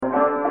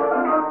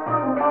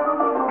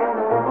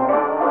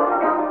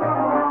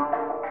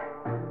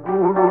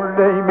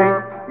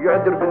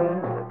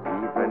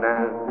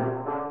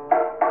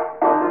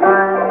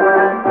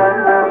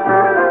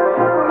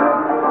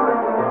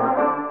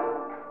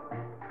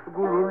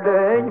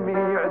مولاي ما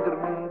يعذر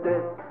من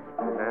داس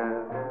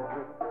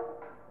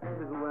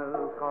بدوى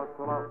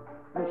القصرة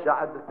مش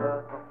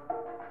عدفها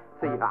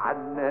سيها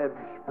عنا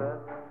بشفا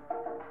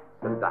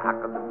سند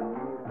عقل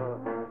منيفة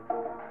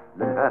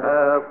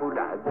لها كل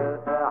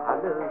عداء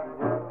على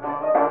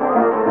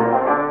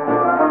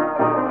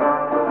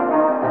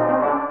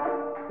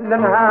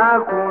لنها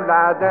كل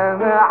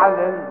عداء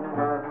على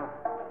الماء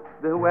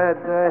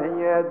بهواده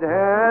يا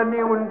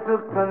دهاني وانت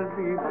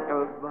قلبي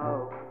بحبها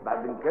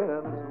بعد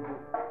كان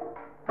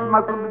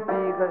ما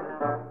صبتي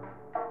غدا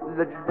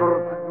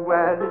لجبرت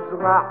دوال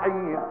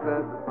جراحي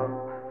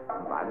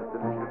بعد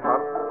الجفر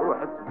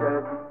روحت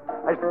بابي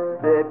عشت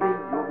بابي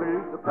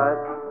وبالتقاد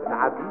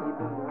العبيد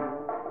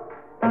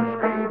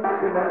عشقي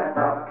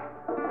بخلانا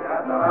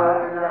يا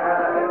درار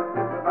العالم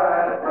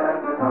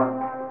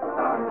تتبادلنا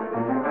طعم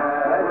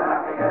الجمال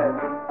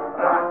حياتي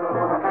راح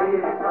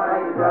روحي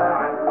صايدة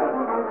عنك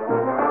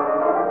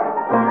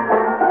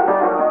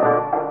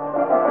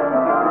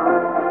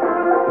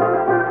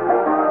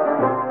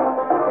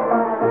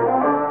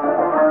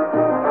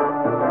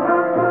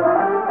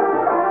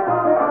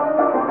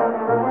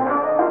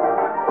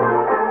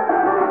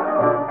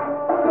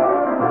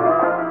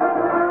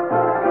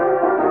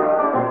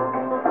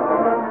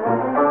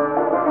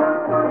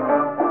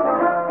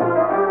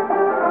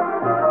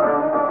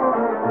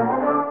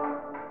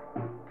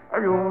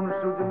عيون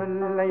سود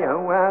من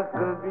اليهوى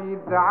قلبي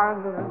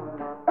دعانا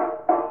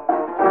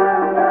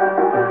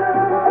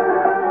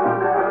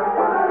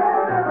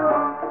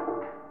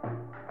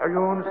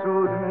عيون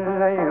سود من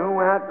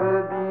اليهوى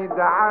قلبي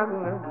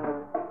دعانا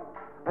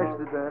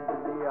عشت باب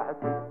اللي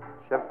عدي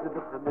شفت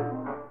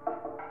بخدمها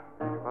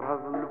فرهض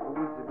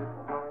الفوز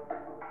بسها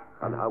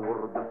خلها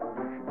ورد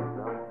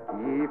وشبتها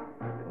كيف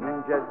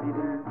ننجز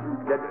بين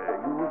الجلد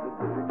العيون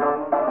الدجاج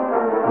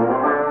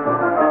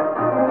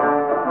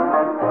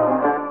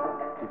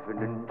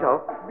ننجا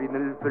بين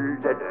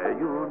الفلجة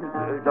العيون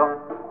الزعجة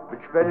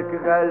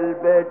بجفانك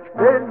غالبة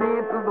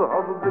جفاني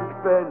تضحض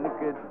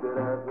بجفانك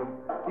الدراهم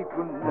كي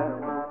كنا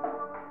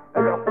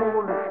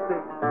العقول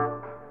اشتد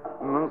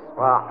من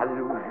صفاح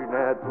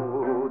الوجنات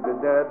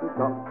ورود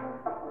دابتها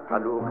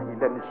خلو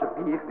خيلا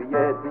شقي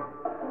خياتي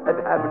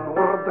أبها من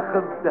ورد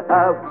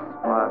خدها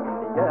وصفا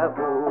من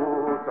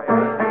يافوت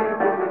عيشي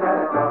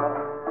بلادها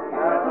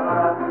يا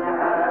غرام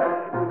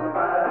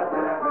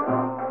العالم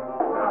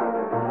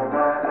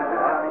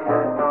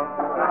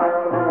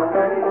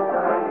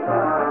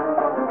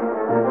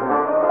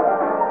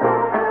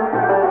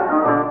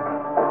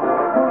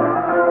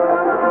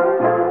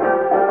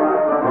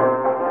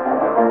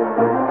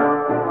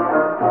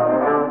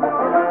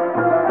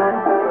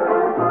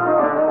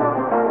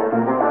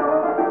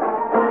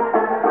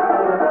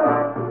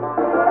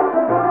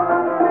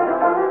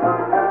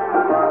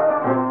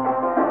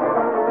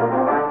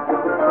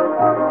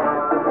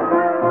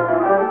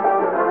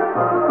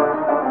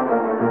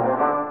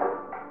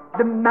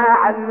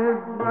دمع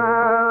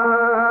الزمار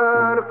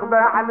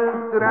قبع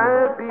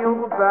الزرافي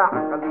وباع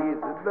قليس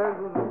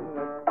بغل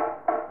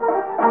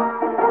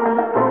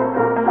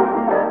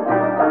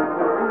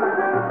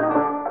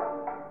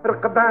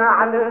رقبة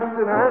على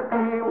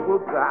الزرافي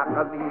وباع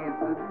قليس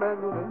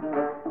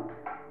بغل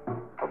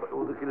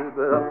أبعوضك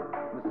الباب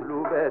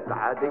مسلوبات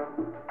عادي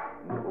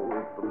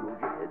نوط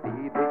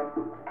وجهديدي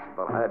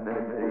صبرها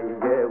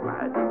مرية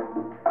وعادي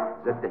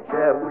زاد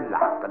شاو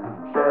العقل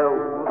مشاو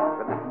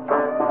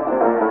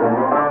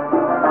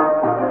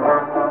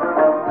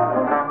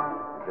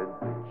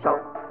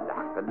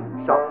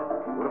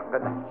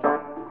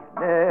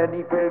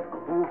ناني في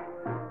الكفوف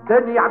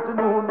داني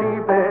يعتنوني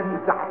بين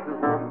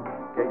تحتهم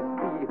كيس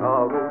فيها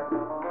روس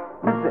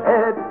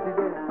مزهاد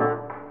سلاح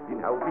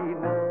بينها وبين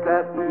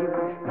الساقي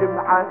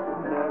والجمعة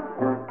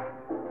ناكل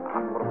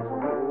عمر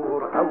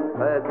صدور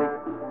خوفاتي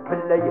من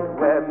لا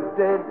يهوى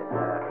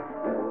مثالها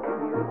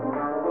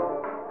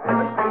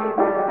عشقي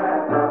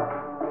بالهذا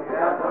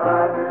يا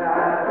غرام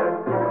العالم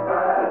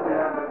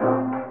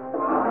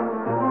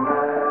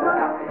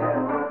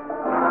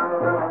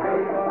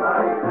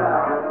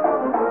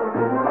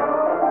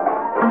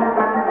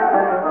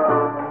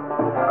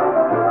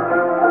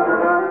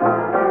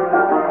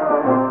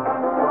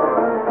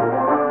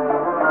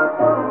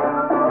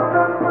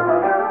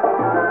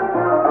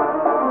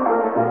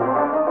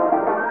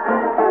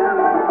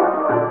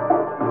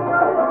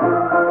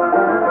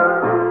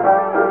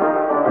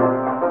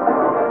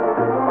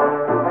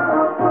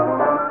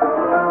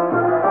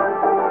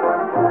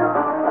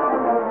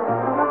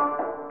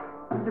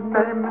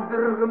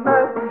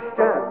المدرغمة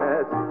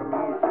بالشمس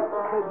قميش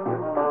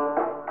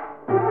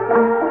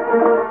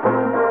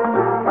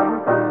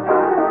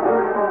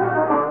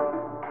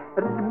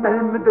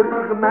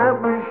المدرغمة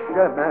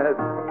بالشمس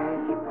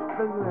قميش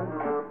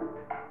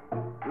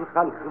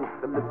الخلق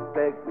الخلف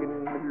ساكن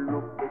من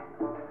اللب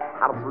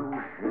حرص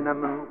الوجنة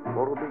من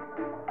قربك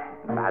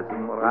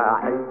معزم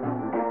راعي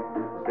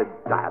زد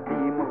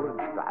تعبي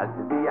مرج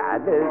تعذبي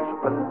على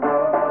شقل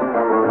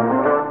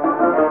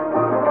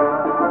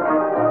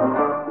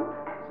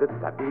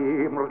زد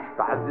مرج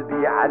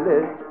تعذبي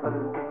على شقل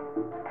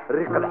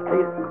ريق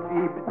الحيق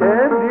في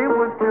بداني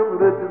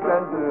وتورد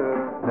ذنب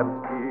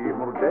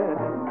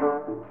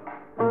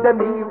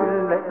دمي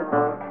ولا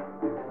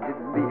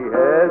اللي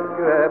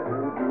هاسكراب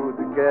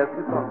وجود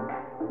كاسطة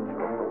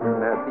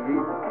نادي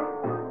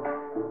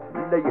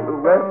لا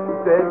يهوى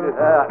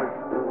مدلها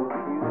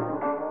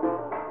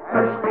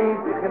عشقي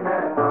في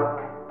خناقة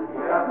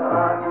يا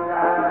غالي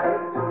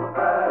العهد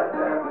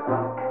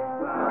وقدمها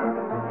بعد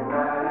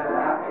جمال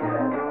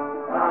الأحيان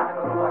راح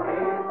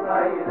روحي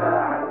صايلة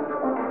على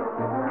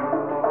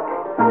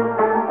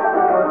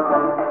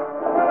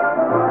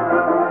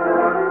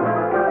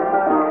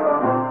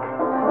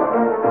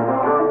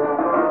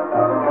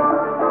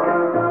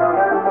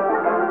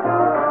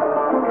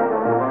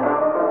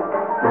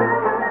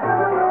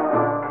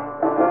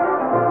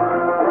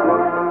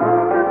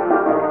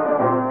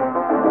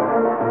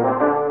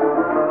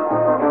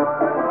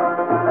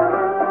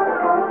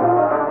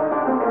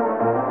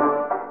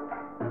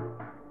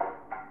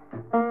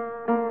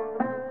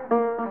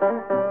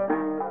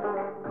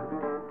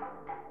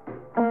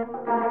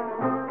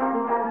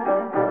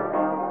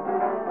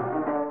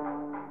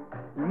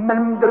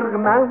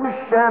المدرغمة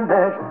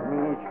والشمس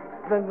مش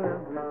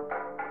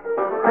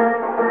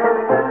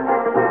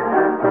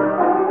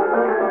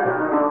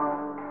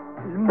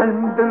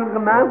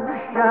المدرغمة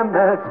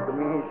والشمس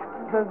مش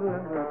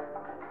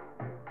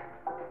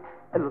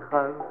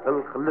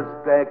الخلص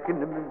ساكن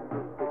من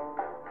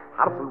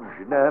حرف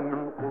الوجنة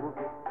من قرب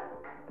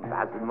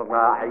بعزم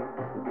راعي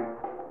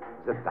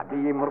زاد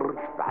تعبي مرش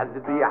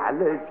بعذبي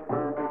على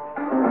جدودي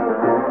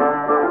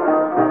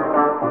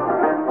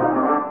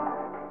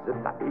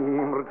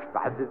زدتعبين ركبت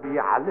عذبي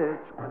على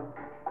شغل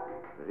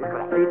ريق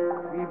الحيط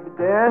في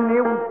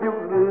بداني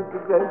والدورة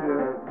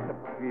غير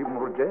في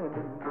مرجان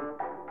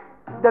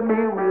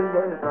دمي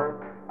ولا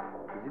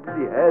زد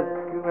لي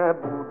هاسكنا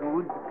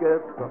بودود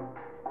كاسة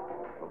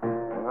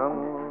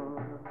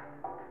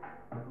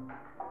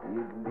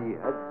زد لي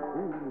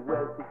هاسكون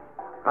واسك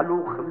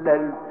قالوا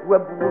خلال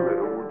وابو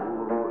العود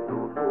وروح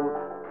وصوت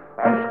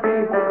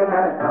عشقي في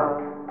غناها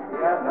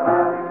يا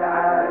غرام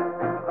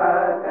العالم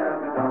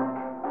غادمنا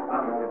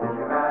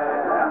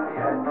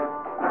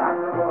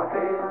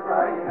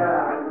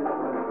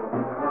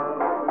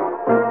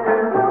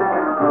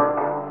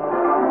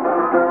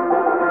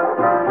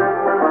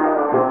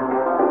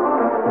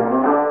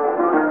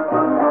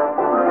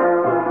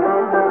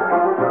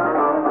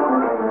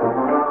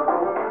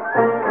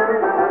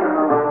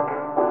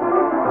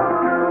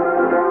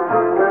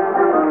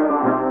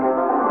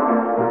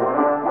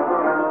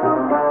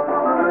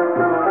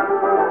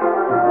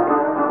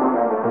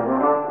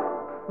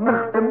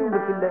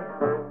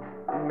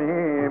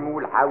ميم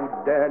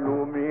والحودان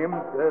وميم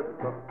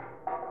تذكر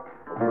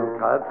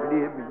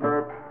القافلي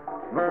بيوت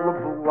نطلب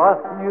الله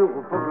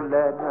يغفر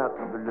لنا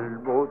قبل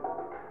الموت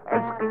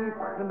عشقي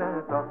في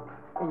خناقة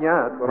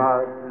يا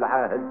ترى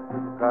العهد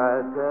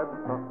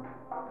كاتبنا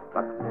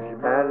طاقة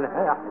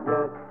جمالها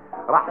حياة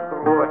راح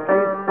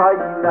تروحي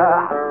صيلة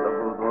على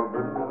غضب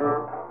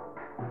النور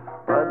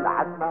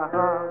طلع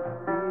النهار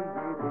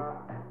سيدي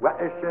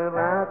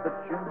وأشراقة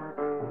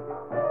شمس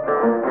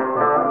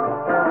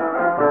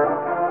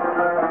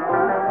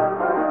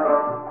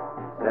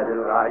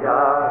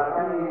يا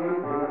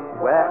سيدي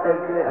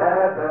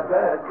وأذهب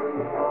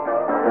باتي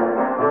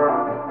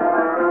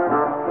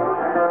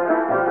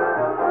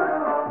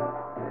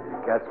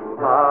الكاس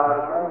ضاع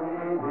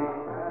سيدي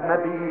ما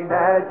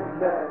بينا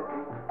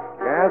جلاتي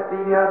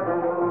كاسي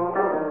يدور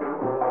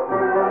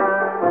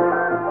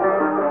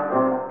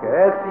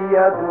كاسي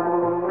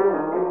يدور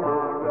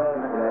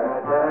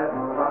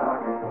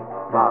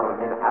صار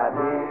من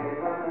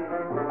الحبيب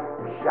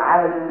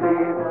اشعل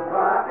لي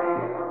مصباحي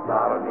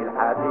صار من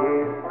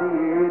الحبيب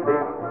سيدي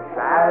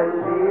اشعل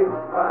لي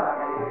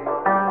مصباحي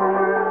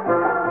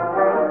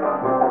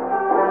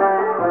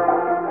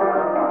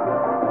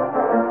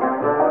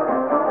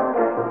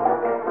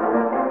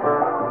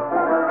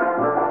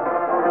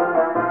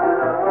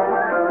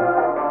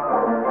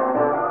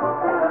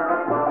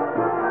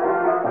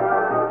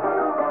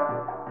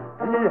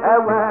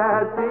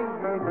الهوى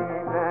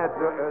سيدي ما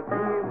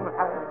تعدي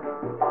محال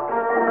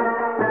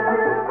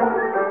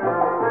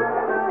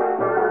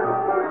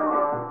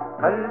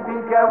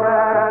قلبي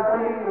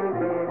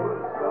كواسيدي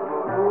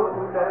والصبر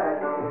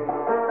أولادي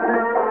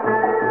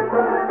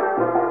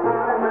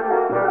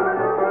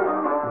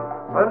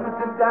صرت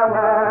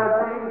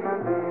الدواسيدي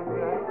في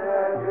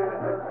تاج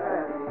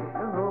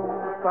الأساني هو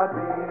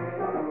الطبيب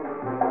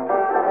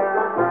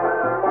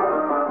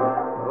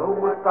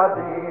هو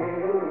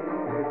الطبيب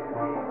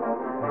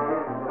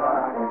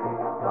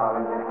صار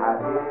من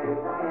حبيب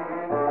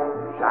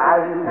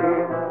اشعل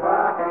لي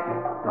مصباحي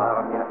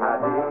صار من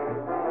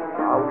حبيب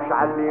او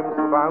اشعل لي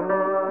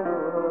مصباحي